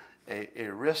a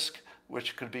risk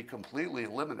which could be completely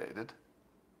eliminated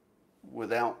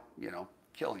without,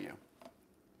 killing you?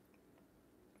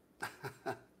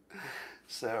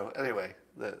 So anyway,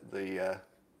 the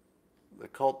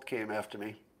cult came after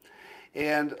me,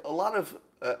 and a lot of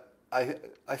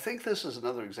I think this is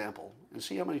another example, and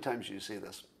see how many times you see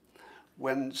this.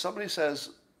 When somebody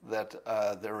says that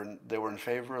they were in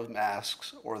favor of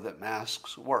masks or that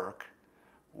masks work,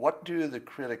 what do the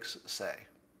critics say?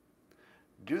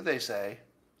 Do they say,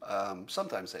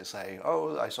 sometimes they say,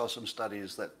 oh, I saw some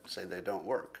studies that say they don't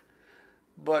work.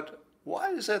 But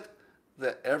why is it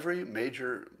that every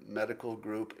major medical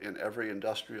group in every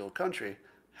industrial country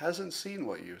hasn't seen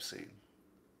what you've seen?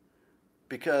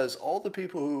 Because all the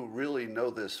people who really know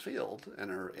this field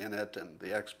and are in it, and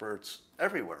the experts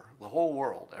everywhere, the whole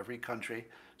world, every country,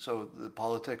 so the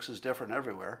politics is different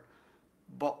everywhere,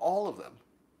 but all of them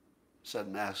said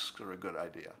masks are a good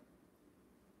idea,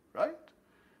 right?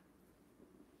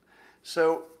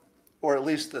 So, or at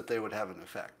least that they would have an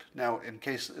effect. Now, in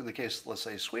the case, let's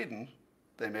say Sweden,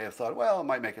 they may have thought, well, it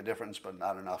might make a difference, but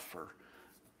not enough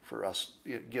for us,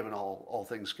 given all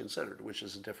things considered, which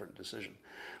is a different decision.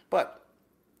 But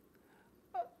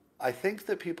I think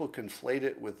that people conflate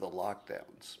it with the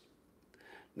lockdowns.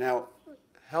 Now,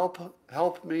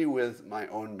 help me with my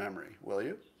own memory, will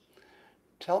you?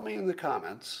 Tell me in the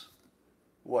comments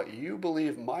what you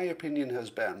believe my opinion has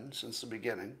been since the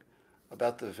beginning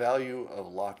about the value of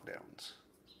lockdowns.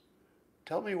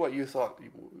 Tell me what you thought,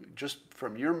 just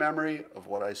from your memory of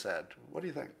what I said. What do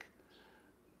you think?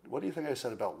 What do you think I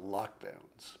said about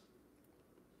lockdowns?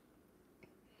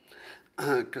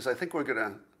 Because I think we're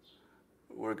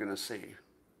gonna see.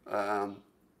 I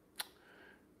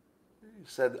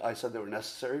said they were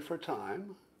necessary for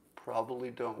time,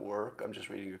 probably don't work. I'm just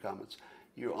reading your comments.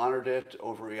 You honored it,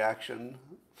 overreaction,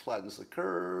 flattens the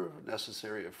curve,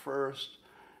 necessary at first,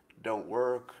 don't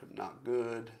work, not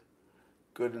good,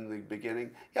 good in the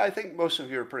beginning. Yeah, I think most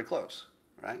of you are pretty close,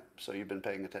 right? So you've been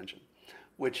paying attention,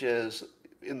 which is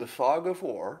in the fog of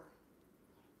war,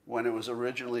 when it was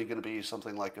originally going to be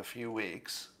something like a few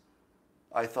weeks,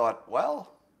 I thought,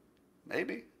 well,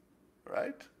 maybe,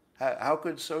 right? How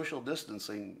could social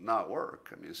distancing not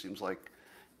work? I mean, it seems like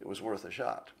it was worth a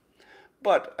shot.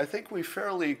 But I think we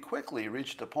fairly quickly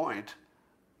reached a point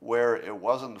where it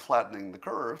wasn't flattening the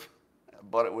curve,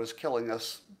 but it was killing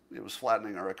us, it was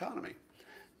flattening our economy.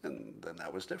 And then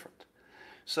that was different.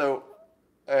 So,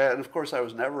 and of course I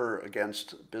was never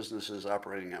against businesses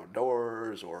operating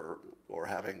outdoors or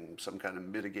having some kind of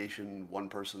mitigation, one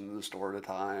person in the store at a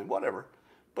time, whatever,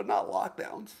 but not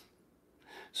lockdowns.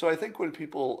 So I think when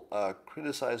people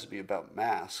criticize me about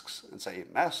masks and say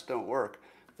masks don't work,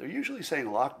 they're usually saying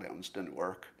lockdowns didn't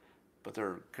work, but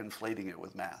they're conflating it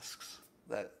with masks.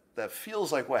 That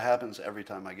feels like what happens every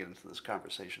time I get into this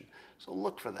conversation. So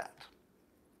look for that.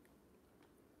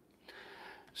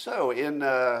 So in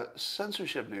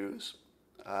censorship news,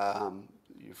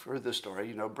 you've heard this story.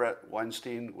 You know, Brett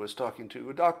Weinstein was talking to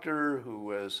a doctor who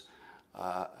was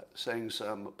saying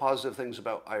some positive things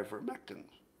about ivermectin,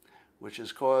 which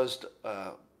has caused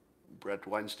Brett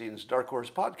Weinstein's Dark Horse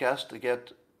podcast to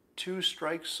get 2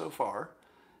 strikes so far,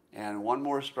 and 1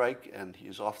 more strike and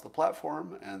he's off the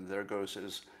platform, and there goes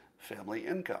his family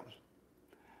income.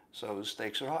 So the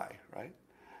stakes are high, right?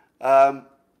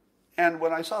 And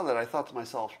when I saw that, I thought to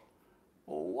myself,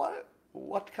 well,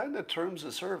 what kind of terms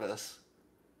of service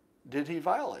did he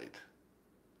violate?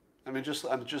 I mean,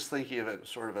 I'm just thinking of it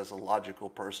sort of as a logical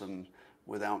person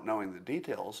without knowing the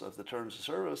details of the terms of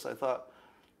service. I thought,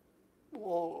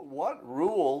 well, what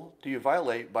rule do you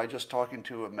violate by just talking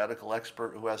to a medical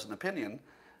expert who has an opinion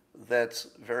that's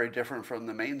very different from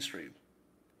the mainstream?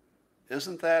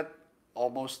 Isn't that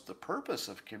almost the purpose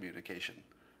of communication?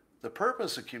 The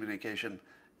purpose of communication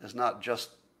is not just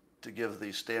to give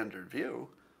the standard view.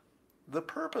 The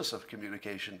purpose of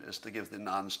communication is to give the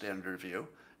non-standard view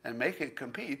and make it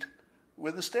compete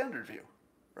with the standard view,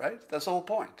 right? That's the whole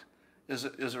point. Is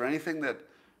there anything that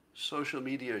social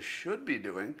media should be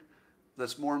doing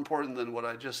that's more important than what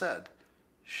I just said?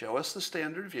 Show us the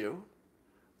standard view,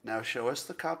 now show us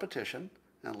the competition,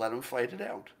 and let them fight it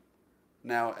out.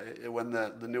 Now, when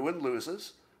the new one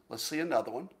loses, let's see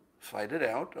another one, fight it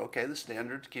out. Okay, the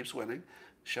standard keeps winning.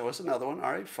 Show us another one.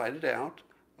 All right, fight it out.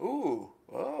 Ooh,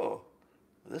 oh,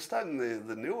 this time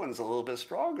the new one's a little bit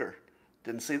stronger.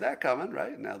 Didn't see that coming,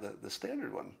 right? Now the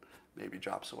standard one maybe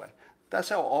drops away. That's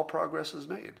how all progress is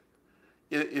made.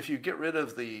 If you get rid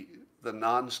of the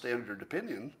non-standard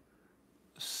opinion,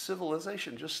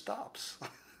 civilization just stops.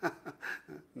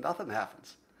 Nothing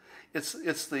happens.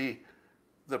 It's the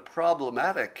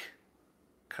problematic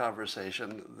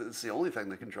conversation that's the only thing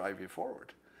that can drive you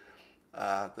forward,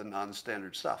 the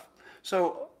non-standard stuff.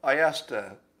 So I asked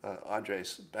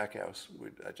Andres Backhouse,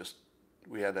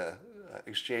 we had a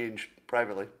exchange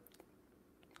privately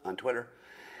on Twitter,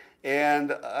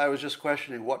 and I was just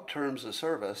questioning what terms of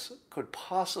service could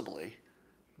possibly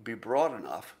be broad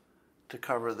enough to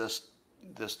cover this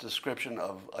description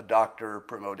of a doctor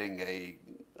promoting a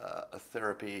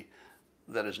therapy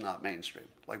that is not mainstream.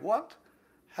 Like what?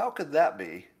 How could that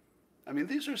be? I mean,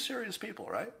 these are serious people,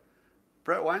 right?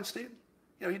 Brett Weinstein,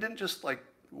 he didn't just like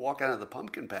walk out of the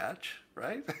pumpkin patch,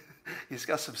 right? He's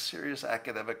got some serious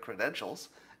academic credentials,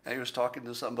 and he was talking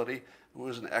to somebody who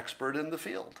was an expert in the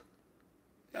field.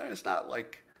 It's not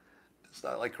like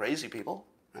crazy people,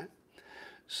 right?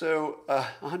 So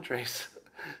Andres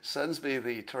sends me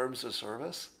the terms of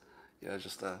service,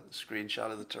 just a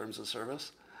screenshot of the terms of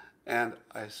service, and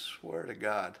I swear to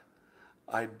God,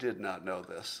 I did not know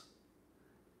this.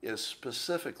 It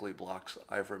specifically blocks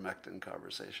ivermectin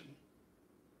conversation.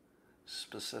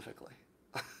 Specifically.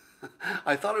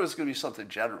 I thought it was going to be something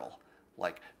general,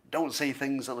 like don't say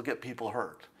things that'll get people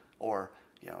hurt, or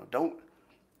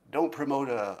don't promote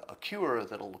a cure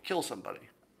that'll kill somebody.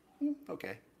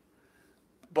 Okay.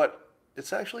 But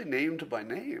it's actually named by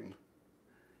name.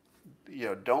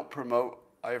 Don't promote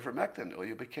ivermectin or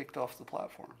you'll be kicked off the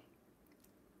platform.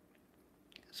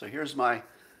 So here's my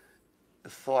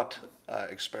thought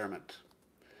experiment.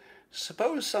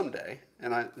 Suppose someday,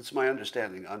 and it's my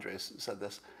understanding, Andres said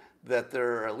this, that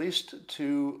there are at least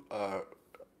two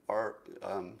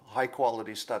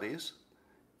high-quality studies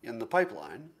in the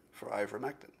pipeline for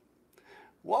ivermectin.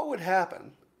 What would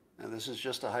happen, and this is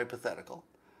just a hypothetical,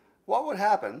 what would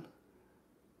happen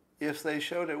if they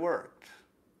showed it worked?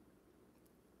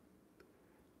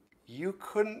 You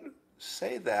couldn't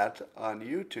say that on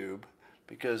YouTube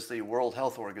because the World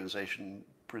Health Organization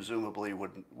presumably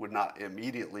would not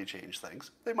immediately change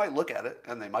things. They might look at it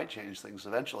and they might change things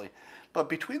eventually. But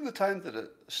between the time that a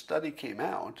study came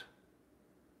out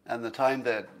and the time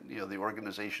that the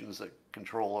organizations that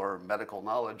control our medical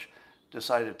knowledge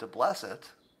decided to bless it,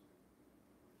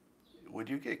 would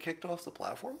you get kicked off the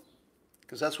platform?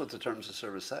 Because that's what the terms of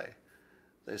service say.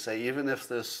 They say even if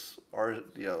this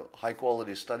high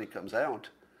quality study comes out,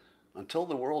 until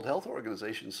the World Health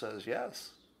Organization says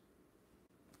yes,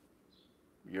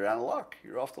 you're out of luck.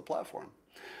 You're off the platform.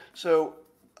 So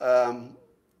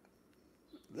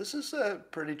this is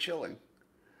pretty chilling.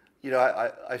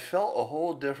 I felt a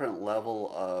whole different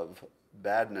level of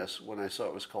badness when I saw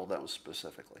it was called out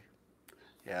specifically.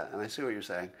 Yeah, and I see what you're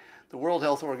saying. The World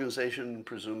Health Organization,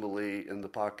 presumably in the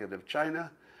pocket of China.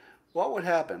 What would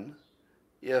happen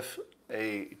if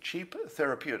a cheap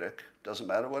therapeutic, doesn't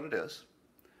matter what it is,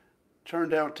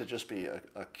 turned out to just be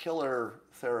a killer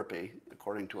therapy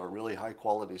according to a really high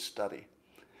quality study?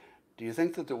 Do you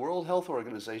think that the World Health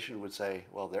Organization would say,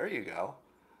 well, there you go.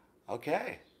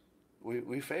 Okay,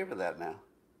 we favor that now?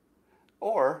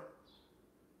 Or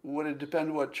would it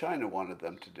depend what China wanted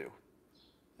them to do?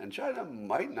 And China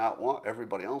might not want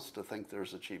everybody else to think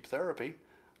there's a cheap therapy,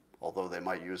 although they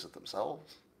might use it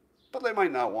themselves. But they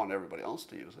might not want everybody else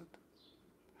to use it.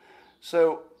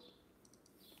 So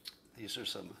these are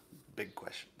some big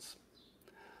questions.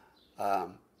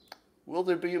 Will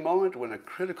there be a moment when a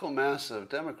critical mass of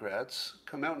Democrats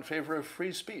come out in favor of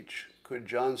free speech? Could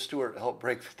Jon Stewart help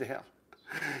break the dam?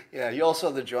 Yeah, you all saw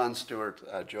the Jon Stewart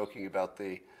joking about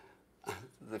the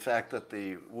The fact that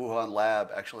the Wuhan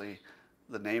lab actually,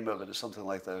 the name of it is something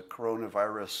like the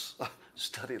coronavirus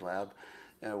study lab,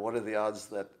 and what are the odds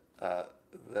that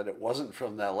that it wasn't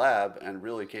from that lab and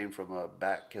really came from a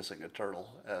bat kissing a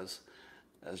turtle, as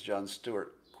Jon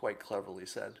Stewart quite cleverly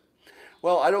said.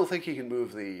 Well, I don't think he can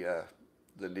move the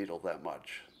needle that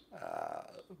much,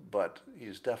 but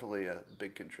he's definitely a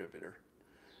big contributor,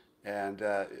 and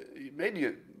it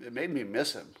made me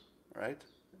miss him, right?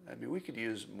 I mean, we could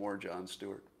use more Jon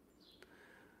Stewart.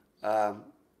 Um,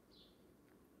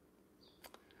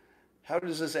 how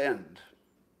does this end?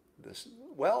 This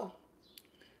well,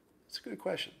 it's a good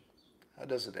question. How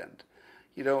does it end?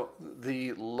 You know,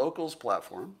 the locals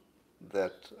platform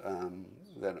that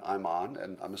that I'm on,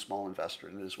 and I'm a small investor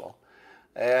in it as well.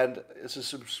 And it's a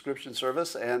subscription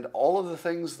service, and all of the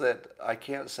things that I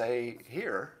can't say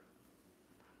here,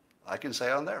 I can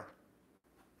say on there.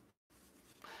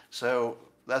 So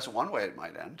that's one way it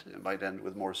might end. It might end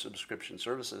with more subscription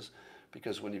services,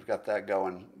 because when you've got that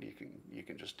going, you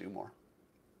can just do more.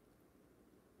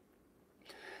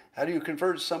 How do you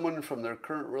convert someone from their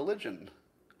current religion?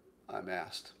 I'm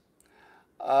asked.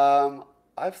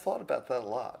 I've thought about that a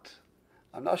lot.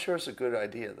 I'm not sure it's a good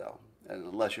idea, though, and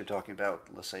unless you're talking about,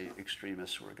 let's say,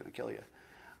 extremists who are going to kill you.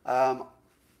 Um,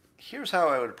 Here's how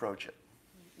I would approach it.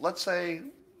 Let's say,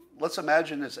 let's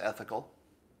imagine it's ethical.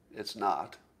 It's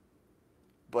not.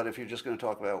 But if you're just going to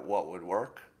talk about what would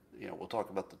work, we'll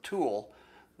talk about the tool.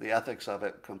 The ethics of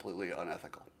it, completely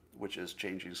unethical, which is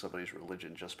changing somebody's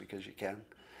religion just because you can.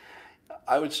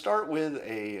 I would start with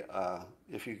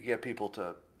if you could get people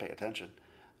to pay attention,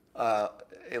 a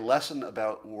lesson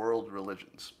about world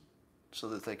religions, so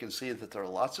that they can see that there are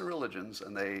lots of religions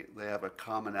and they have a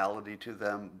commonality to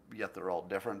them, yet they're all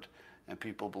different, and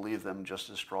people believe them just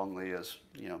as strongly as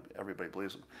everybody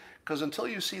believes them. Because until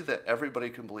you see that everybody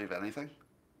can believe anything,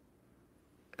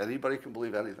 anybody can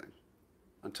believe anything.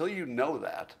 Until you know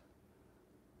that,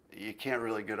 you can't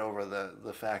really get over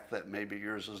the fact that maybe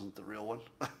yours isn't the real one.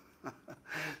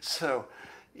 So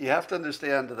you have to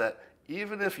understand that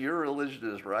even if your religion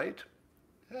is right,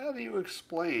 how do you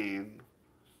explain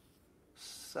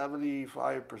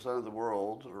 75% of the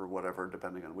world, or whatever,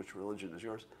 depending on which religion is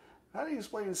yours, how do you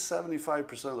explain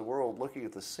 75% of the world looking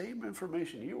at the same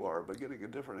information you are but getting a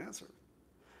different answer?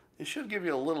 It should give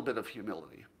you a little bit of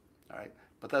humility, all right?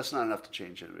 But that's not enough to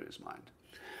change anybody's mind.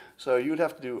 So you'd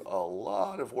have to do a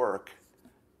lot of work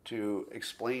to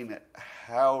explain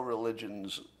how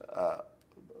religions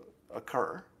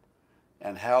occur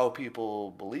and how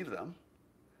people believe them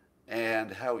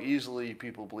and how easily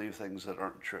people believe things that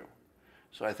aren't true.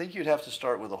 So I think you'd have to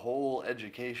start with a whole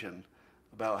education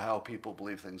about how people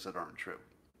believe things that aren't true.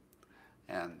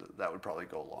 And that would probably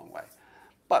go a long way.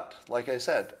 But like I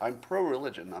said, I'm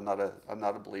pro-religion. I'm not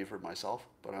a believer myself,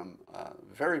 but I'm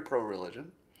very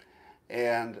pro-religion.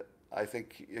 And I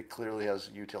think it clearly has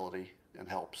utility and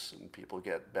helps, and people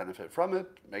get benefit from it,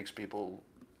 makes people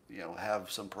have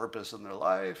some purpose in their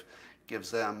life,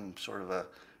 gives them sort of a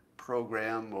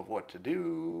program of what to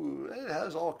do. It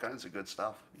has all kinds of good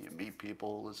stuff. You meet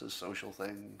people, it's a social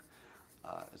thing,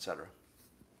 etc.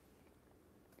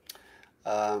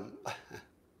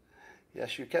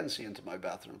 Yes, you can see into my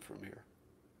bathroom from here.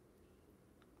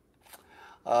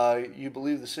 You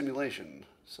believe the simulation?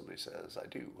 Somebody says, I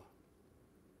do.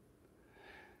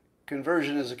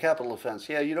 Conversion is a capital offense.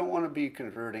 Yeah, you don't want to be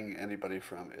converting anybody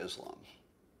from Islam.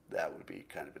 That would be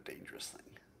kind of a dangerous thing.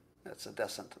 That's a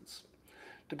death sentence,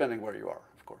 depending where you are,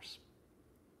 of course.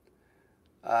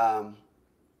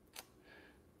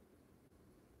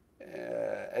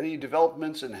 Any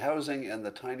developments in housing and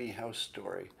the tiny house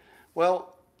story?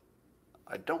 Well,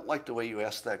 I don't like the way you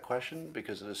asked that question,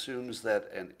 because it assumes that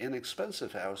an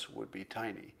inexpensive house would be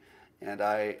tiny, and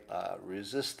I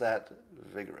resist that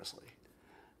vigorously.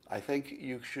 I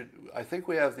think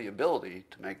we have the ability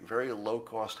to make very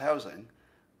low-cost housing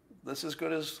that's as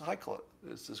good as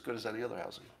it's as good as any other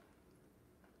housing.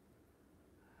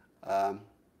 All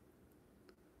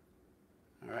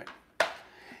right,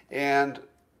 and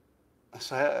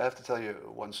so I have to tell you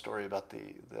one story about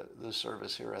the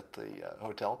service here at the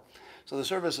hotel. So the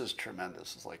service is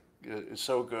tremendous. It's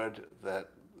so good that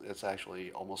it's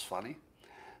actually almost funny.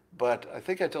 But I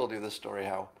think I told you this story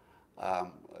how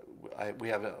we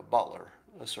have a butler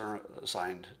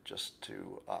assigned just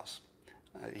to us.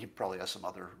 He probably has some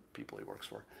other people he works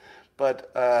for.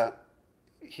 But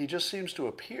he just seems to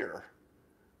appear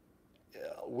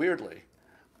weirdly.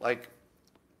 Like,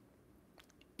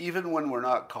 even when we're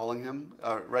not calling him,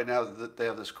 right now they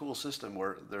have this cool system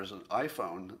where there's an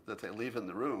iPhone that they leave in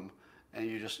the room, and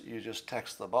you just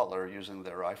text the butler using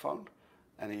their iPhone,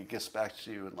 and he gets back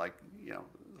to you in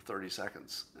 30 30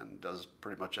 seconds and does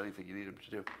pretty much anything you need him to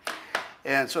do.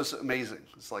 And so it's amazing.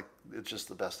 It's just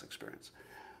the best experience.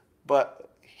 But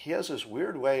he has this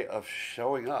weird way of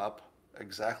showing up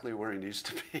exactly where he needs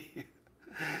to be.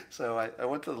 So I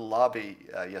went to the lobby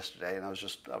yesterday, and I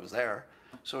was there.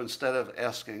 So instead of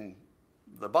asking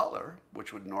the butler,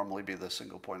 which would normally be the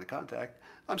single point of contact,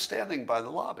 I'm standing by the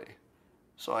lobby.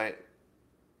 So I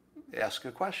ask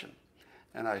a question.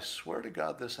 And I swear to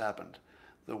God this happened.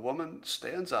 The woman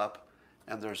stands up,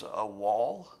 and there's a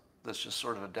wall that's just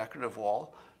sort of a decorative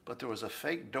wall, but there was a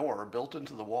fake door built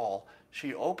into the wall.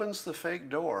 She opens the fake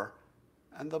door,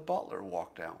 and the butler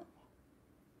walked out.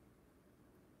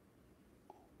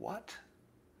 What?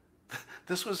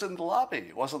 This was in the lobby.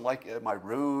 It wasn't like in my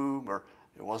room, or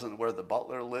it wasn't where the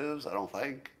butler lives, I don't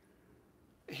think.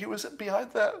 He was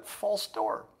behind that false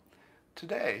door.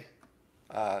 Today,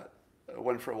 I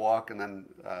went for a walk and then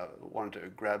wanted to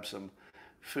grab some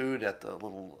food at the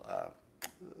little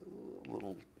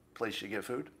place you get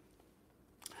food.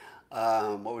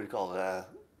 What would you call it? A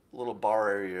little bar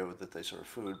area that they serve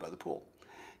food by the pool.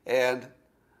 And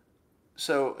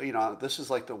so, this is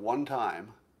like the one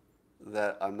time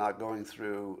that I'm not going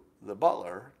through the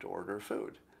butler to order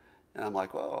food. And I'm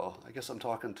like, well, I guess I'm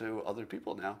talking to other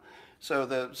people now. So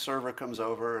the server comes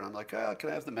over, and I'm like, can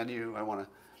I have the menu? I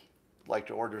like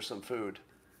to order some food.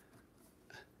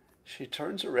 She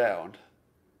turns around,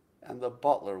 and the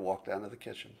butler walked down to the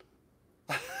kitchen.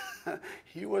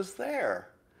 He was there.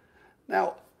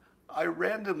 Now, I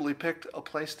randomly picked a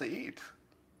place to eat.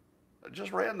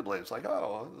 Just randomly. It's like,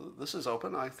 oh, this is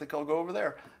open. I think I'll go over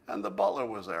there. And the butler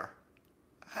was there.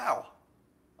 How?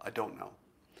 I don't know.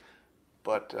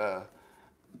 But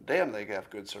damn, they have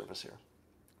good service here.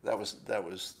 That was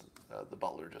the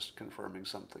butler just confirming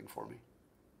something for me.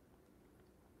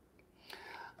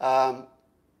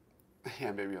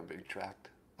 Yeah, maybe I'm being tracked.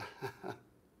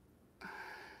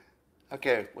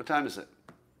 Okay, what time is it?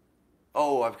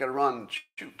 Oh, I've got to run.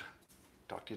 Shoot.